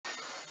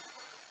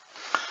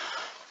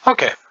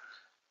Okay,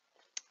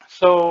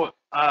 so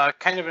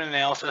kind of an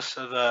analysis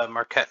of the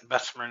Marquette and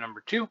Bessemer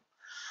 #2.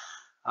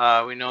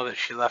 We know that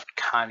she left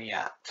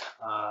Conneaut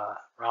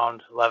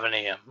around 11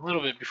 a.m., a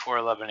little bit before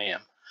 11 a.m.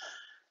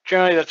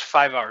 Generally, that's a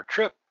 5-hour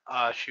trip.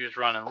 She was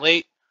running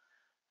late,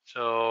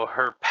 so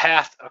her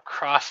path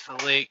across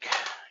the lake,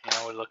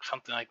 would look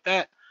something like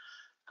that,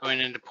 going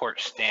into Port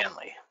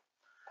Stanley.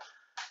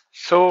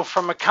 So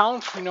from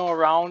accounts, we know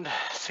around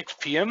 6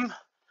 p.m.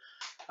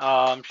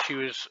 She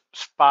was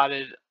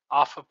spotted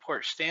off of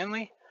Port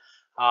Stanley.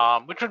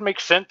 Which would make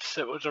sense.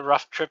 It was a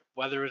rough trip.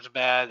 Weather was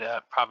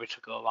bad. Probably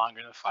took a little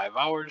longer than 5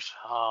 hours.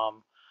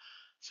 So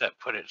that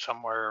put it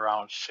somewhere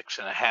around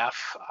 6.5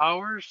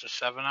 hours to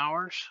 7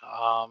 hours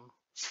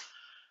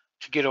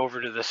to get over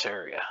to this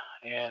area.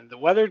 And the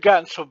weather had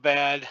gotten so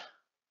bad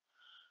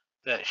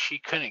that she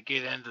couldn't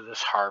get into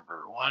this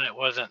harbor. One, it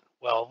wasn't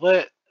well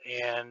lit,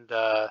 and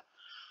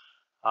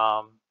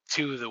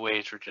two, the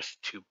waves were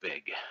just too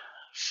big.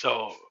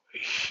 So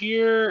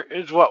here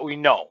is what we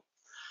know.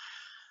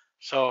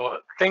 So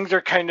things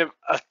are kind of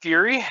a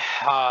theory,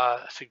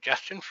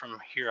 suggestion from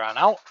here on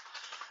out.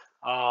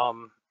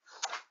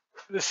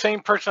 The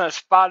same person that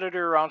spotted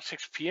her around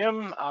 6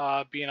 p.m.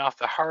 Being off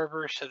the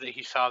harbor said that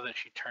he saw that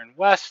she turned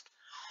west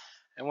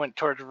and went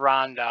towards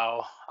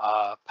Rondow,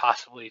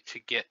 possibly to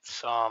get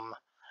some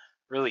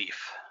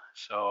relief.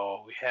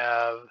 So we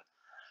have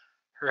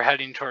her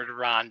heading toward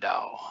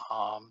Rondow.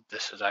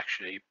 This is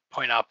actually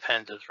Point Out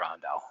Pens is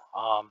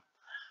Rondow.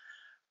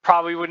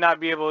 Probably would not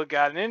be able to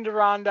get into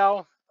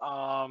Rondow.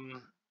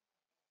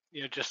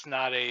 Just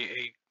not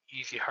a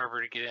easy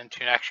harbor to get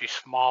into, and actually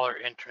smaller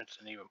entrance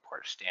than even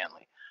Port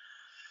Stanley.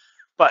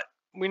 But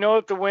we know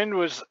that the wind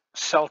was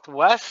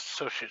southwest,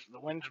 so the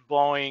wind's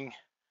blowing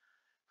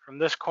from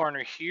this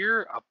corner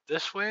here up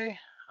this way.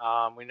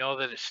 We know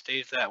that it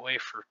stays that way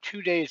for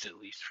 2 days at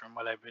least, from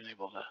what I've been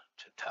able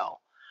to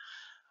tell.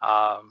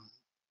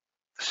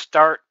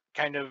 Start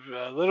kind of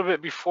a little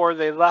bit before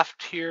they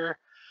left here,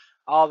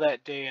 all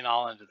that day and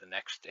all into the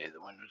next day.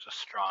 The wind was a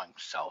strong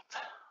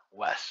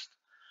southwest,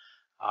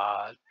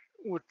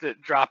 with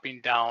it dropping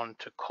down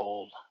to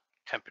cold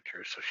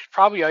temperatures. So she's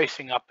probably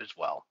icing up as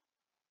well.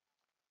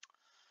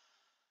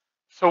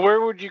 So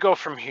where would you go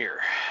from here?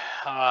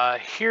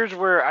 Here's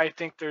where I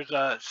think there's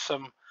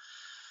some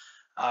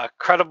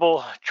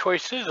credible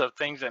choices of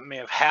things that may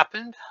have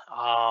happened.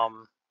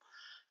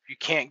 If you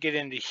can't get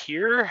into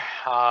here,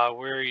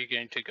 where are you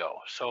going to go?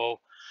 So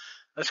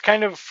let's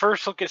kind of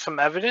first look at some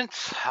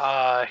evidence.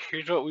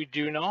 Here's what we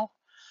do know.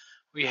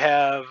 We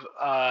have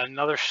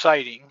another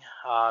sighting.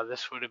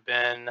 This would have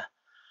been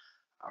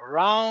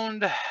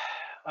around,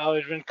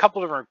 there's been a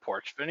couple different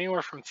reports, but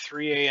anywhere from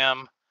 3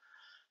 a.m.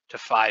 to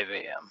 5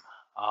 a.m.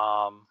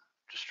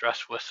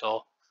 Distress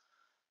whistle,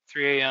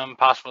 3 a.m.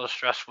 possible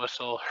distress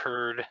whistle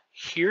heard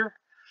here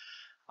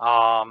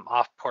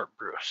off Port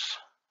Bruce.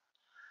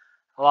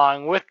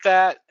 Along with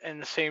that, in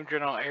the same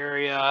general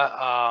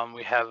area,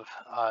 we have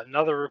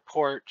another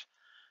report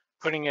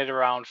putting it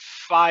around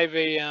 5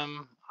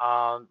 a.m.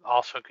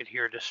 Also could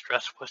hear a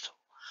distress whistle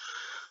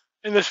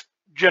in this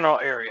general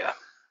area.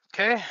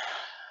 Okay,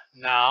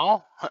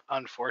 now,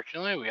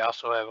 unfortunately, we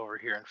also have over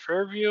here in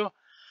Fairview,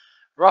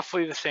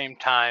 roughly the same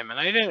time, and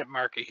I didn't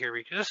mark it here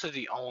because this is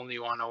the only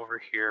one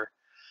over here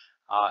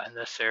in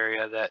this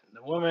area that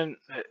the woman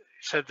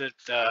said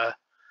that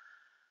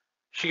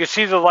she could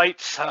see the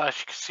lights.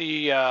 She could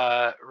see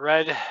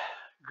red,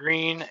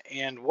 green,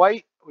 and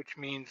white, which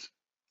means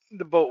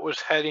the boat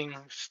was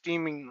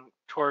steaming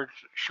towards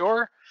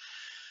shore.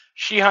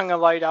 She hung a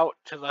light out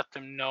to let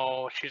them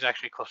know. She's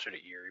actually closer to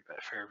Erie,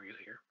 but Fairview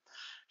here.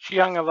 She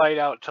hung a light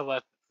out to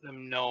let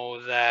them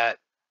know that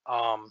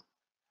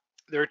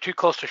they were too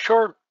close to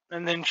shore,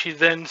 and then she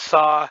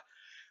saw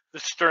the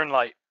stern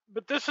light.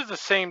 But this is the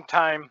same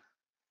time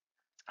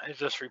as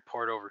this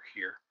report over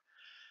here.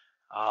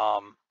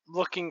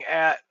 Looking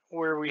at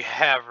where we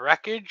have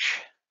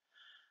wreckage,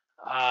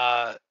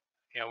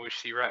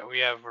 we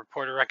have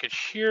reported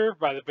wreckage here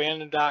by the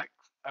Bannock,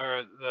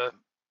 or the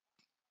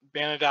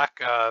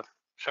Bannock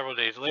several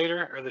days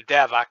later, or the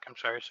Davok, I'm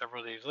sorry,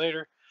 several days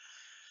later.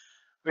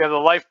 We have the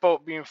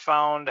lifeboat being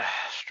found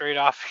straight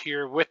off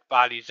here with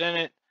bodies in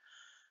it.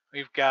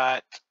 We've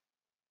got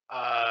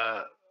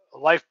a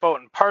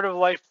lifeboat and part of a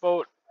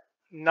lifeboat,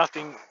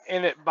 nothing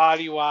in it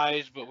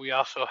body-wise, but we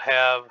also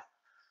have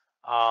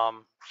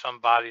some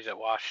bodies that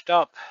washed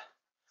up.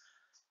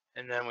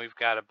 And then we've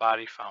got a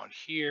body found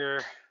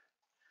here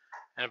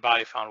and a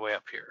body found way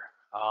up here,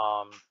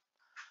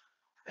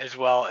 as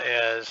well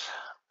as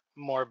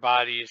more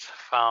bodies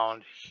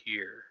found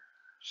here.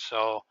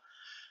 So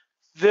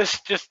this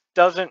just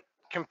doesn't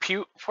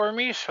compute for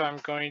me, so I'm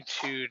going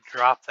to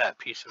drop that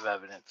piece of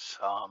evidence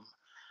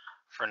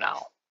for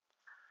now.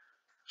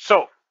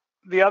 So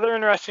the other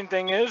interesting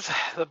thing is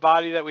the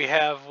body that we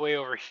have way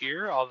over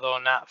here, although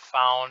not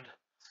found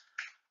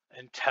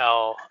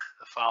until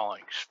the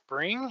following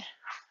spring,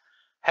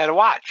 had a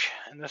watch,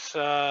 and this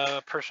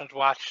person's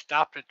watch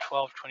stopped at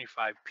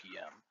 12:25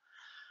 p.m.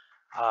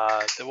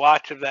 The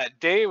watch of that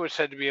day was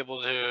said to be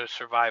able to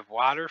survive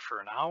water for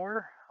an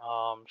hour.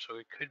 So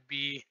it could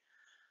be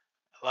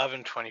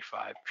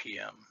 11:25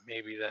 p.m.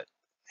 maybe that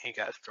he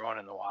got thrown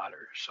in the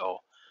water. So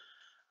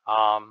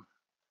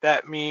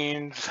that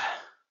means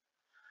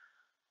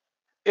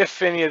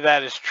if any of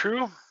that is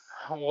true,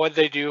 what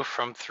they do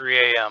from 3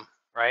 a.m.,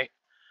 right?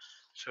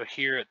 So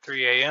here at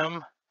 3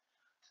 a.m.,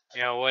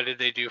 what did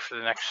they do for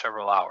the next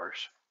several hours?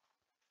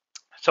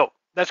 So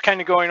that's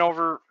kind of going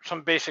over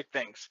some basic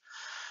things.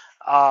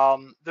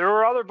 There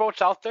were other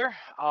boats out there.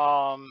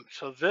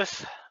 So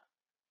this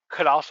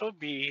could also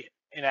be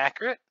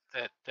inaccurate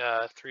that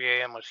 3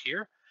 a.m. was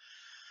here.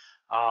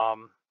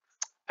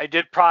 I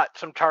did plot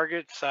some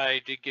targets.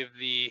 I did give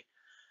the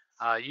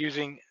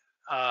using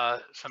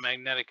some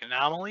magnetic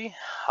anomaly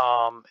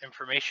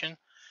information.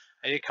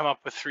 I did come up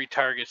with 3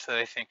 targets that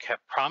I think have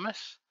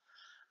promise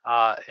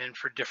and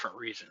for different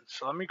reasons.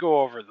 So let me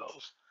go over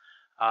those.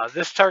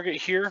 This target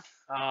here,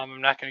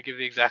 I'm not going to give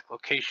the exact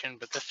location,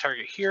 but this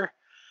target here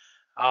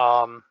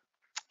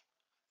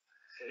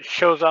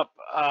shows up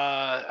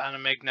on a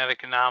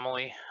magnetic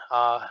anomaly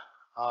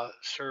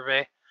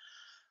survey.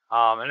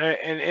 And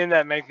in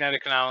that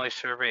magnetic anomaly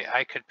survey,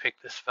 I could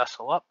pick this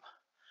vessel up,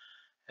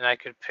 and I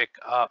could pick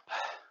up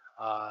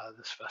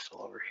this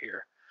vessel over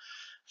here.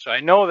 So I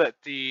know that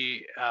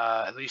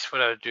at least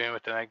what I was doing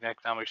with the magnetic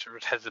anomaly survey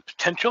has the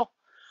potential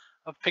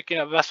of picking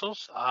up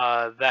vessels.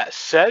 That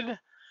said,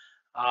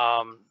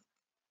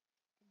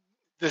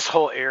 this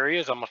whole area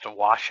is almost a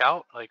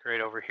washout, like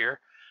right over here.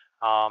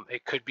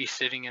 It could be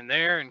sitting in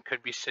there and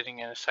could be sitting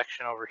in a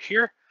section over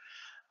here,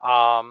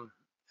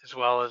 as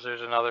well as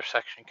there's another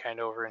section kind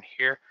of over in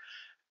here.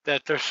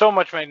 That there's so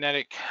much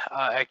magnetic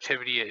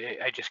activity,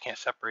 I just can't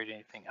separate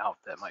anything out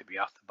that might be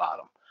off the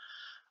bottom.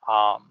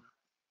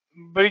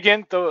 But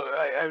again, though,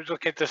 I was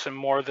looking at this in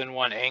more than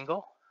one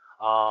angle.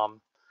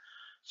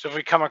 So if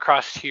we come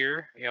across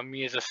here,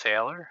 me as a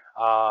sailor,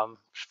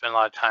 spend a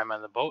lot of time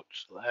on the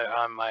boats,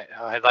 on my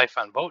life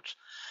on boats,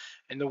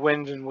 and the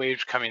winds and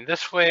waves coming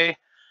this way.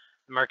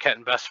 The Marquette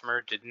and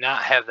Bessemer did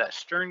not have that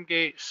stern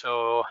gate,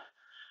 so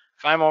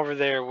if I'm over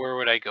there, where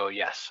would I go?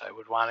 Yes, I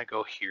would want to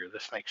go here.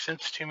 This makes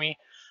sense to me.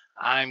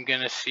 I'm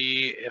going to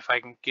see if I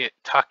can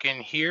tuck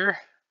in here,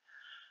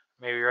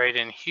 maybe right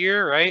in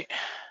here, right?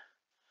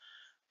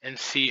 And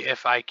see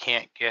if I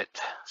can't get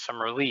some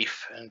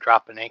relief and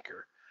drop an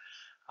anchor.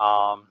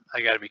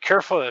 I got to be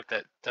careful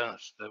that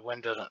the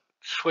wind doesn't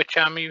switch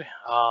on me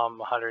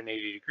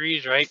 180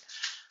 degrees, right?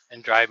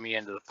 And drive me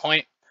into the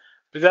point.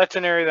 But that's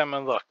an area that I'm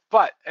going to look.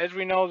 But as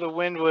we know, the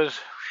wind was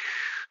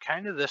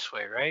kind of this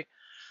way, right?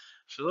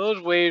 So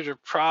those waves are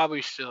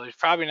probably he's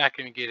probably not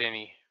going to get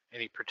any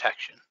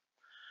protection.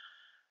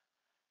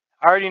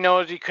 I already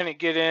knows he couldn't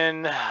get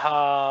in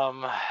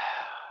what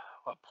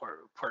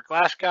Port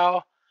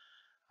Glasgow.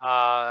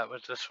 That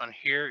was this one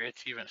here.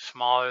 It's even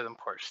smaller than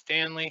Port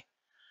Stanley.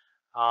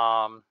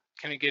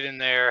 Couldn't get in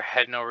there,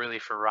 had no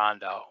relief for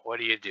Rondout. What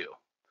do you do?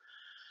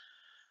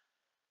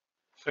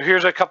 So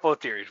here's a couple of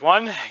theories.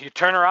 One, you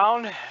turn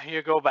around,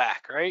 you go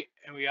back, right?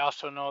 And we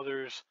also know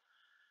there's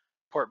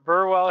Port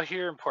Burwell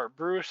here and Port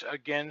Bruce,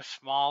 again,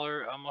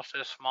 smaller, almost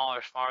as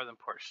smaller than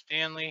Port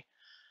Stanley.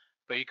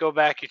 But you go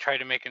back, you try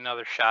to make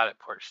another shot at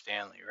Port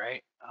Stanley,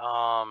 right?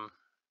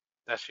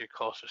 That's your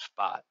closest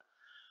spot.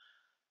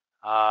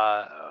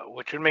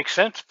 Which would make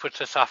sense,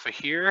 puts us off of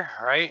here,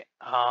 right?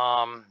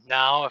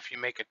 Now, if you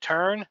make a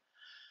turn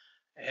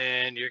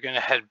and you're going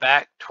to head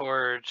back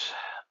towards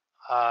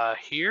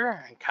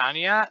here in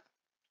Conneaut,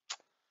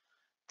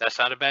 that's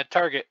not a bad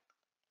target.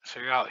 So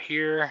you're out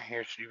here,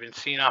 you've been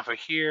seen off of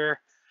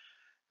here,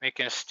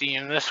 making a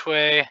steam this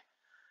way,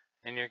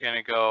 and you're going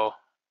to go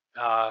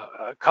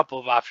a couple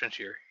of options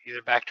here,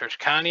 either back towards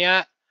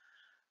Conneaut,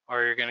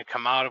 or you're going to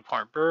come out of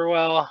Port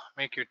Burwell,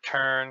 make your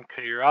turn,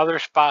 because your other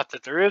spot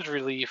that there is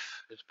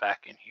relief is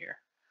back in here.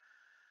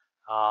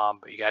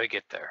 But you got to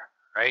get there,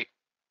 right?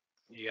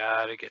 You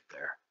got to get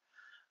there.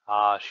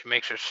 She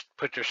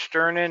puts her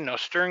stern in, no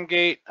stern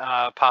gate,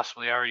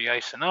 possibly already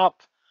icing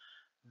up.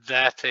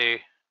 That's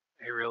a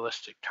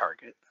realistic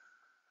target.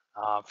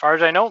 As far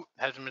as I know,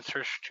 hasn't been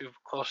searched too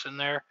close in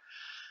there.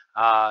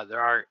 There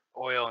are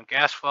oil and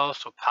gas wells,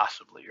 so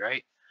possibly,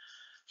 right?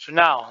 So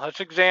now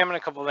let's examine a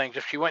couple of things.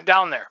 If she went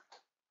down there,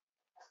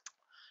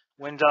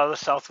 winds out of the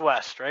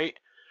southwest, right?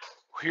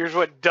 Here's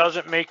what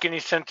doesn't make any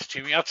sense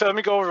to me. Let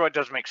me go over what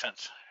does make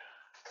sense.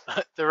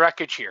 The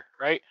wreckage here,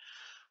 right?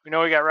 We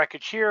know we got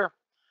wreckage here.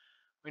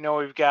 We know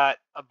we've got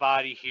a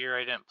body here.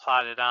 I didn't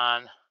plot it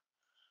on.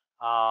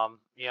 A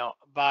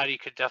body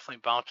could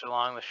definitely bounce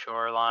along the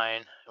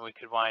shoreline, and we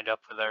could wind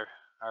up with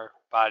our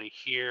body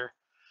here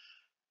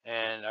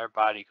and our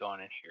body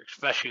going in here,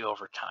 especially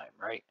over time,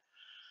 right?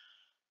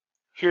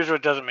 Here's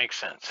what doesn't make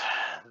sense.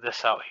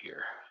 This out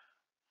here.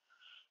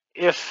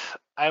 If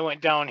I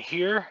went down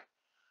here,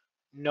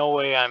 no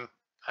way I'm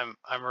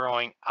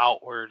rowing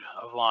outward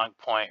of Long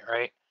Point,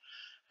 right?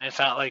 And it's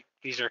not like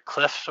these are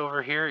cliffs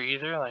over here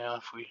either. Like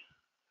if we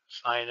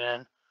sign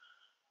in,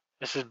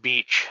 this is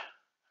beach,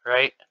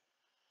 right?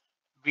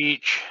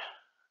 Beach.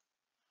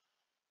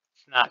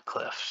 It's not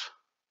cliffs.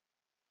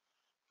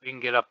 We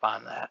can get up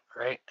on that,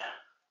 right?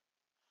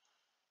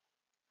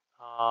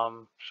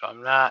 So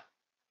I'm not,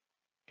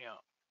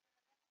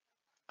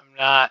 I'm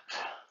not,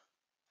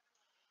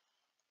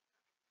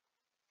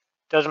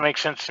 doesn't make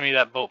sense to me,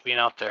 that boat being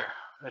out there.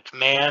 It's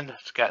manned,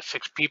 it's got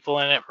 6 people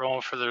in it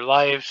rowing for their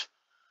lives.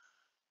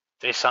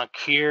 They sunk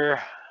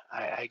here.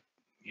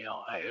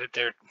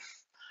 They're,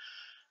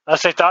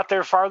 unless they thought they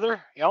were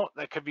farther,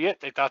 that could be it.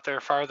 They thought they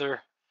were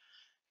farther.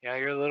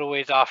 You're a little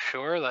ways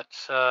offshore.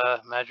 Let's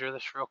measure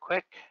this real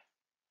quick.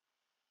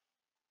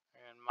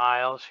 And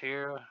miles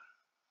here.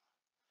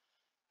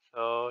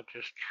 So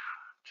just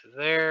to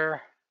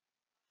there.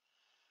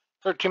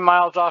 13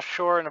 miles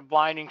offshore in a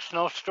blinding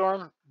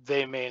snowstorm.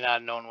 They may not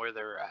have known where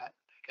they were at.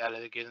 They got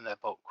to get in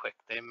that boat quick.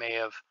 They may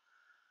have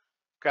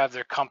grabbed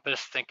their compass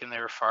thinking they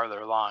were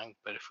farther along.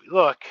 But if we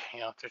look,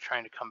 if they're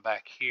trying to come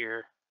back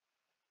here,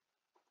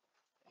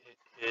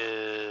 it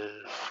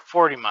is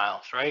 40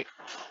 miles, right?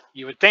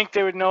 You would think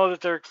they would know that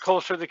they're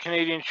closer to the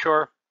Canadian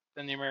shore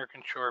than the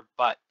American shore,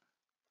 but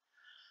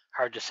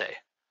hard to say.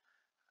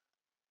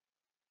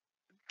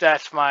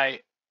 That's my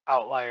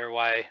outlier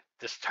why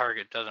this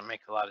target doesn't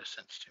make a lot of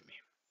sense to me.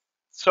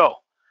 So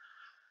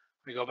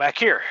we go back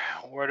here.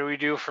 What do we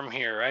do from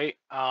here, right?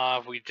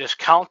 We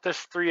discount this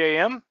 3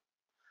 a.m.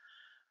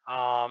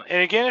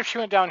 And again, if she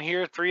went down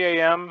here 3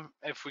 a.m.,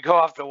 if we go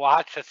off the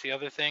watch, that's the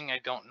other thing. I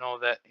don't know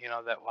that,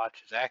 that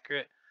watch is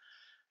accurate.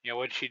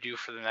 What did she do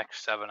for the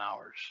next 7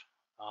 hours?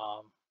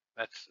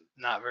 That's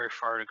not very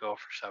far to go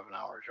for 7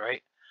 hours,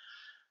 right?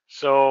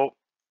 So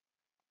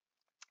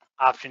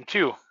option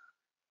 2,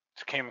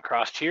 just came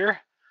across here.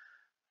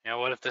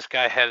 What if this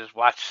guy had his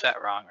watch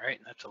set wrong, right?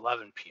 That's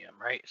 11 p.m.,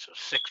 right? So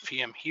 6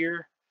 p.m.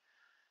 here.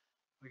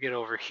 We get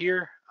over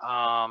here.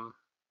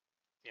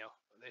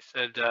 They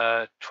said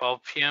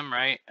 12 p.m.,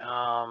 right?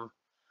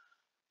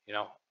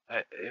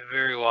 It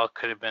very well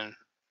could have been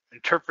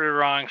interpreted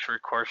wrong, so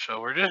of course.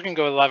 So we're just gonna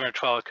go 11 or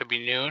 12. It could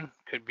be noon,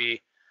 could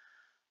be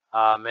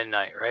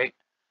midnight, right?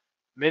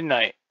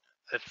 Midnight.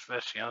 That's so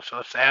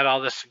let's add all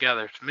this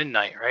together. It's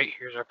midnight, right?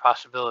 Here's our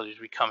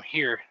possibilities. We come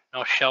here,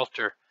 no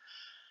shelter.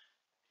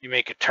 You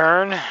make a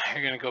turn,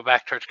 you're going to go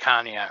back towards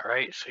Conneaut,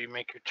 right? So you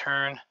make your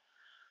turn,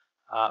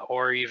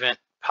 or even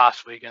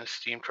possibly going to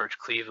steam towards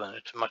Cleveland.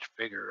 It's much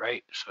bigger,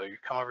 right? So you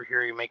come over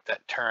here, you make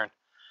that turn.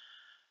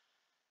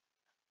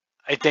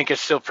 I think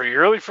it's still pretty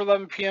early for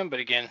 11 p.m.,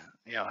 but again,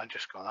 I'm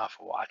just going off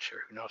a watch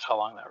here. Who knows how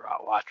long that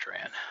watch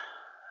ran.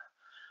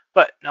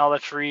 But now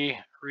let's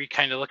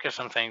kind of look at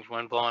some things.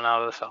 Wind blowing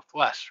out of the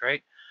southwest,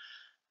 right?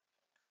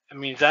 It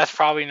means that's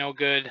probably no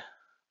good.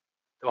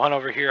 The one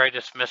over here I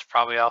just missed,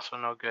 probably also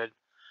no good.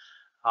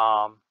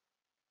 Lots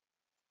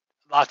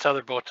of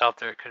other boats out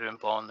there could have been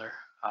blowing their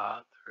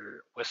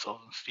whistles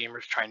and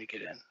steamers trying to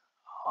get in.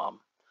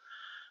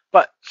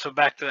 But so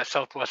back to that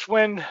southwest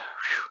wind. Whew,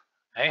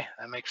 hey,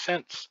 that makes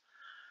sense.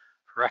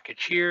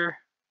 Wreckage here,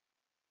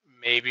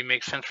 maybe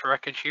makes sense for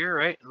wreckage here,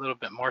 right? A little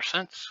bit more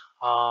sense.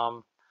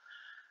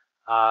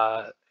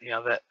 That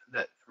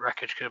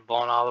wreckage could have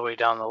blown all the way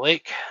down the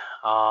lake.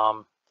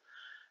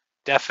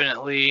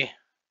 Definitely,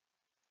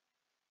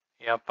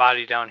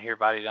 body down here,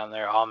 body down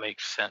there, all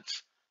makes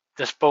sense.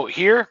 This boat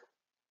here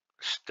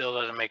still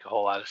doesn't make a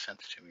whole lot of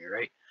sense to me,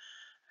 right?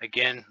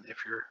 Again,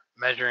 if you're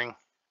measuring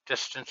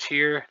distance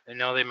here, they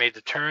know they made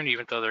the turn,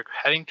 even though they're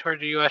heading toward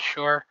the U.S.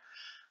 shore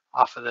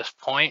off of this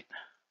point.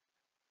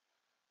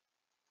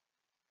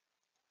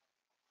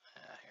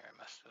 Here, I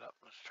messed it up.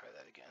 Let's try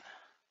that again.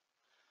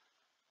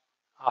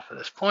 Off of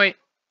this point.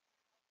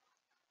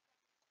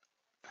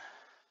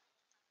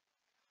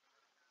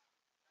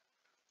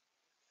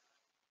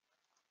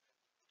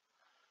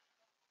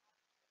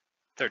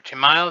 $13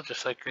 miles,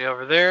 just like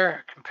over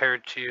there,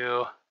 compared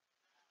to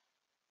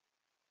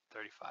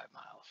 35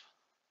 miles.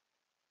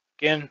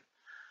 Again,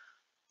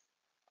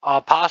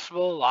 all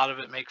possible. A lot of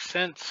it makes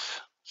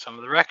sense. Some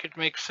of the wreckage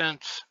makes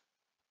sense.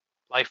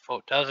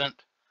 Lifeboat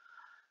doesn't.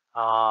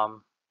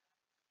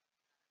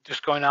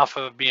 Just going off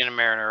of being a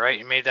mariner, right?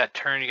 You made that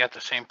turn, you got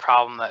the same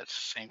problem, that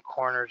same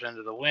corners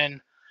into the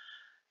wind.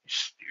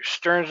 Your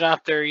stern's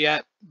not there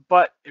yet,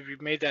 but if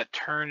you've made that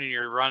turn and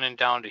you're running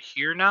down to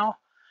here now,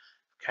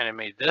 kind of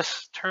made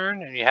this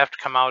turn, and you have to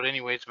come out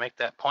anyways to make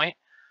that point,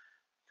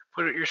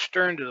 put your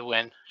stern to the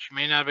wind. She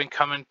may not have been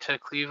coming to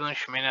Cleveland.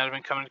 She may not have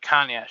been coming to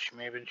Conneaut. She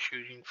may have been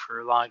shooting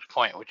for Long's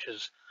Point, which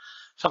is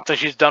something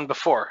she's done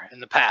before in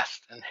the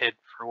past and hid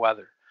for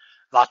weather.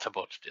 Lots of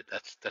boats did.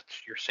 That's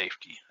your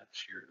safety.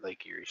 That's your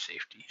Lake Erie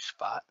safety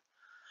spot.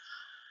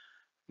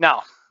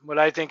 Now, what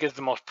I think is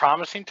the most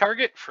promising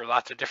target for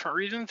lots of different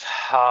reasons,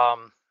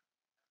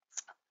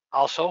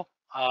 also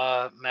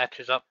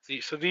matches up.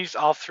 So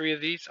all three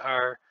of these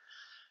are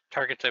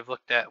targets I've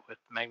looked at with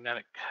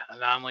magnetic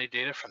anomaly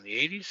data from the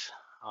 80s.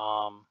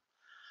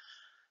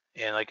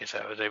 And like I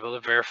said, I was able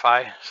to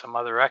verify some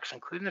other wrecks,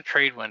 including the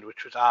trade wind,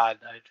 which was odd.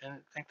 I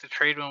didn't think the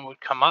trade wind would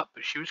come up,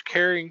 but she was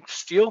carrying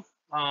steel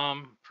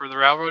for the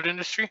railroad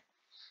industry.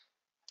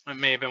 It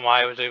may have been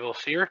why I was able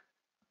to see her.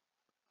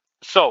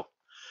 So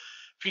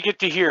if you get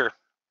to here,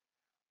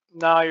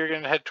 now you're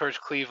going to head towards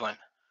Cleveland.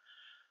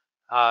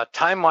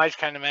 Time-wise,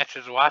 kind of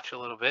matches the watch a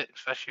little bit,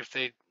 especially if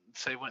they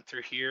say went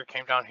through here,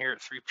 came down here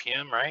at 3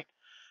 p.m., right?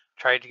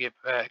 Tried to get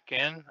back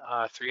in,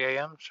 3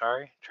 a.m.,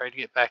 sorry. Tried to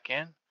get back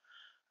in.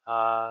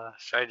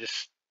 So I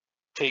just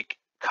take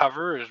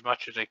cover as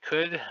much as I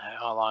could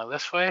along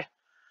this way,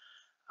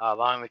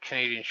 along the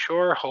Canadian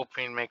shore,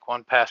 hoping make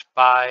one pass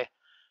by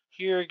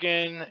here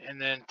again,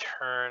 and then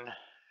turn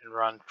and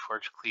run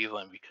towards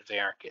Cleveland because they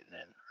aren't getting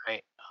in,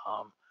 right?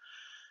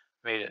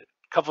 Made a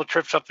couple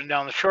trips up and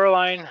down the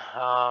shoreline,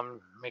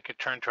 make a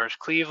turn towards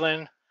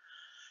Cleveland,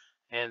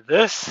 and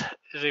this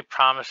is a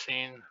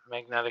promising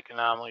magnetic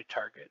anomaly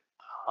target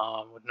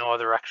with no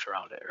other wrecks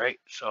around it, right?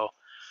 So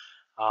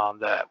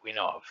that we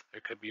know of.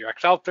 There could be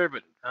wrecks out there,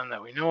 but none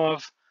that we know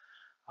of.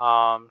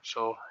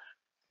 So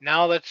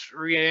now let's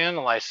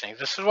reanalyze things.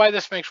 This is why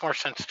this makes more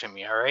sense to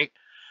me, all right?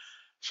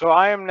 So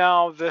I am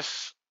now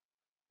this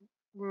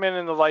men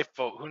in the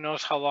lifeboat. Who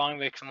knows how long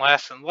they can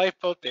last in the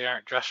lifeboat? They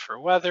aren't dressed for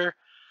weather.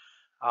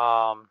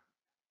 Got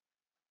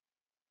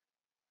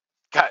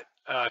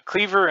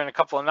cleaver and a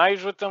couple of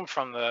knives with them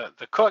from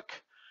the cook,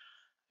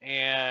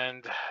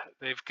 and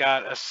they've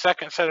got a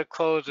second set of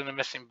clothes and a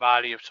missing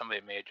body of somebody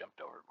that may have jumped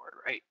overboard,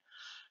 right?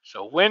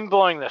 So wind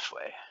blowing this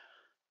way.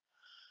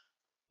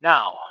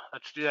 Now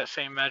let's do that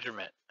same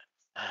measurement.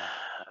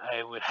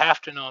 I would have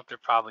to know if they're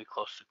probably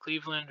close to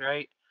Cleveland,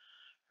 right?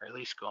 Or at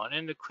least going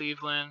into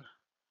Cleveland.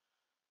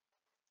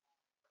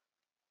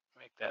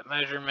 Make that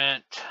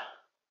measurement.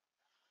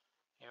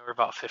 And we're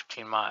about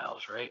 15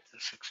 miles, right?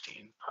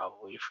 16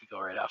 probably if we go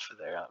right off of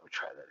there. Let me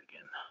try that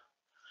again.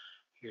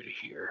 Here to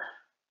here.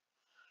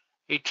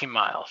 18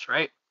 miles,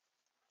 right?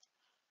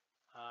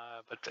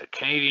 But the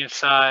Canadian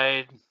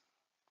side,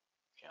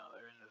 you know,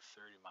 they're in the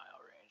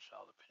 30-mile range,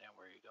 all depending on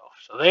where you go.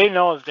 So they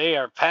know that they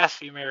are past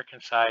the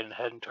American side and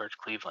heading towards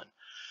Cleveland.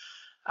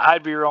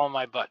 I'd be rolling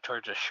my butt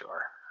towards the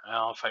shore. I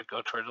don't know if I'd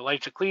go towards the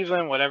lights of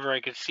Cleveland, whatever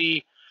I could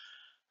see,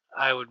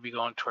 I would be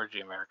going towards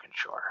the American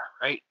shore,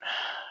 right?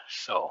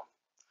 So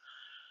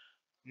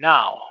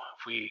now,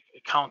 if we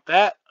count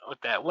that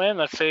with that wind,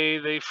 let's say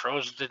they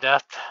froze to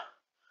death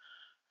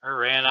or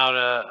ran out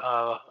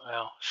of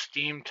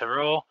steam to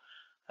row,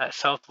 that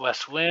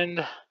southwest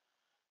wind,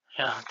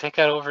 take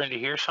that over into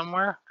here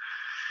somewhere.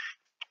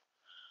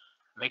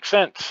 Makes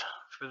sense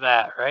for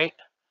that, right?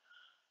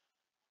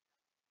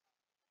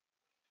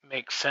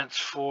 Makes sense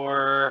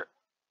for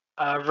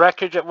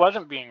wreckage that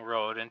wasn't being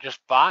rowed and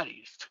just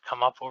bodies to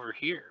come up over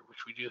here,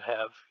 which we do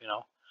have,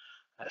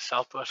 that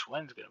southwest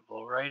wind's going to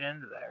blow right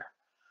into there.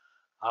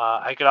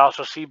 I could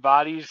also see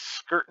bodies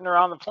skirting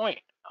around the point.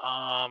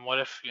 What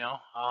if,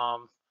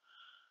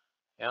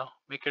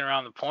 making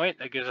around the point,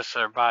 that gives us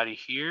our body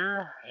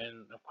here.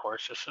 And of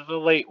course, this is a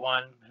late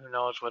one. Who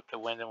knows what the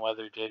wind and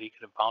weather did? He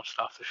could have bounced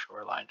off the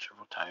shoreline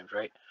several times,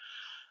 right?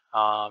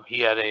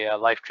 He had a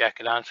life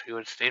jacket on, so he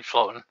would have stayed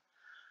floating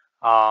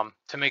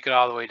to make it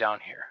all the way down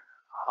here.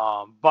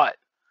 But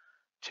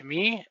to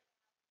me,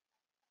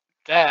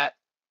 that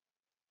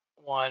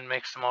one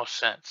makes the most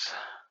sense.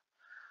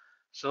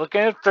 So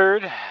looking at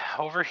third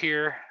over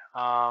here,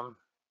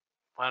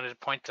 wanted to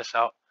point this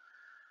out.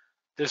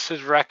 This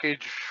is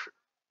wreckage.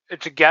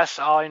 It's a guess.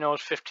 All I know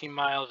is 15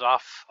 miles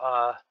off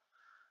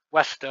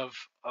west of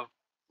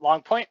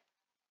Long Point.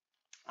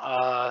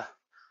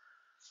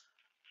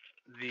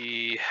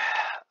 The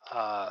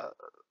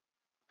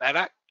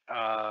Badak.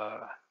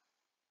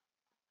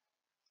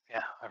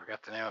 I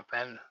forgot the name of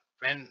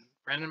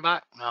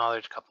Brandenbach. No,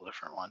 there's a couple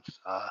different ones.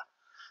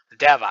 The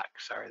Davok.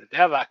 Sorry, the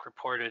Davok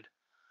reported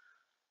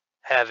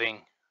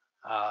having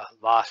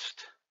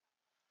lost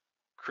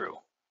crew,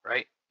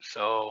 right?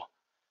 So,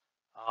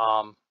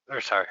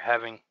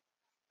 having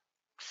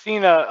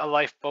seen a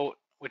lifeboat,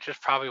 which is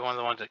probably one of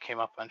the ones that came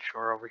up on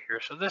shore over here.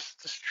 So this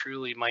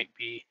truly might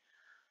be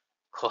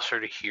closer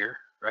to here,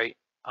 right?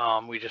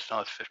 We just know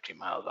it's 15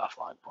 miles off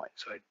Long Point,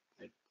 so I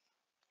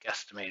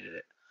guesstimated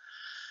it.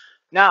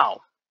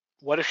 Now,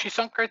 what if she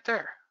sunk right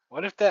there?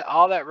 What if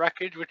all that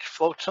wreckage, which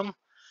floats them,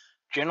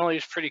 generally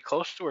is pretty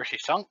close to where she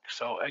sunk?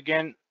 So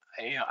again,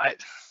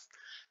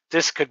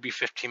 this could be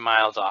 15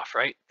 miles off,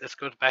 right? This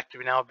goes back to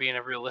now being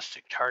a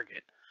realistic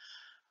target.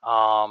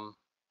 And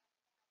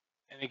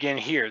again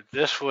here,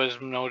 this was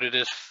noted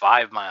as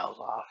 5 miles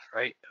off,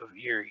 right, of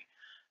Erie.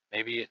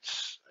 Maybe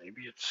it's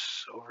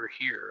over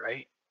here,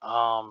 right?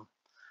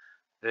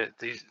 They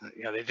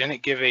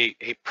didn't give a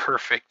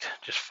perfect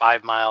just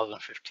 5 miles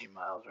and 15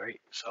 miles,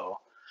 right? So,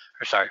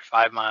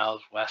 5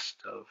 miles west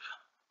of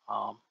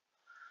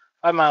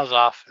 5 miles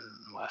off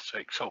and west,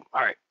 right? So,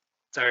 all right,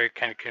 sorry,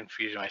 kind of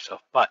confusing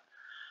myself, but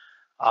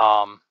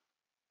let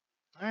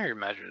me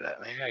measure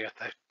that. Maybe I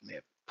may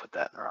have put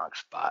that in the wrong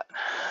spot.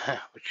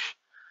 Which,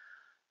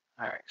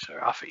 all right, so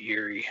off of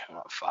Erie,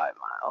 about 5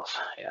 miles.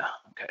 Yeah,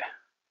 okay.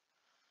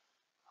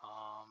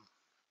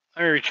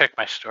 Let me recheck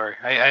my story.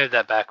 I had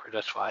that backward.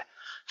 That's why.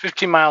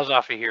 15 miles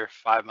off of here,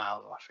 5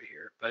 miles off of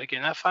here. But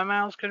again, that 5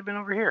 miles could have been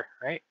over here,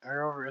 right?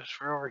 Or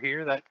over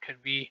here. That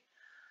could be,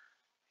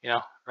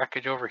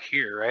 wreckage over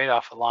here, right,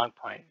 off of Long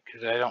Point,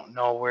 because I don't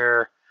know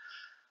where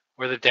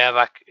the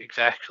Davok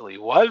exactly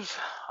was.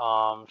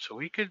 So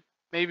we could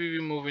maybe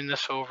be moving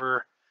this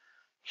over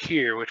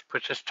here, which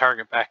puts this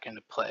target back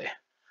into play.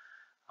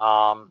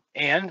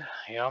 And,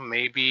 you know,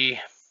 maybe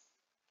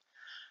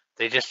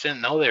they just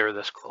didn't know they were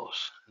this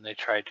close and they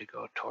tried to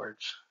go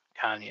towards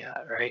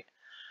Kanya, right?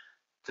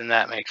 Then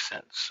that makes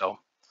sense. So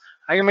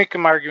I can make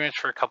some arguments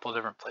for a couple of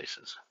different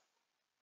places.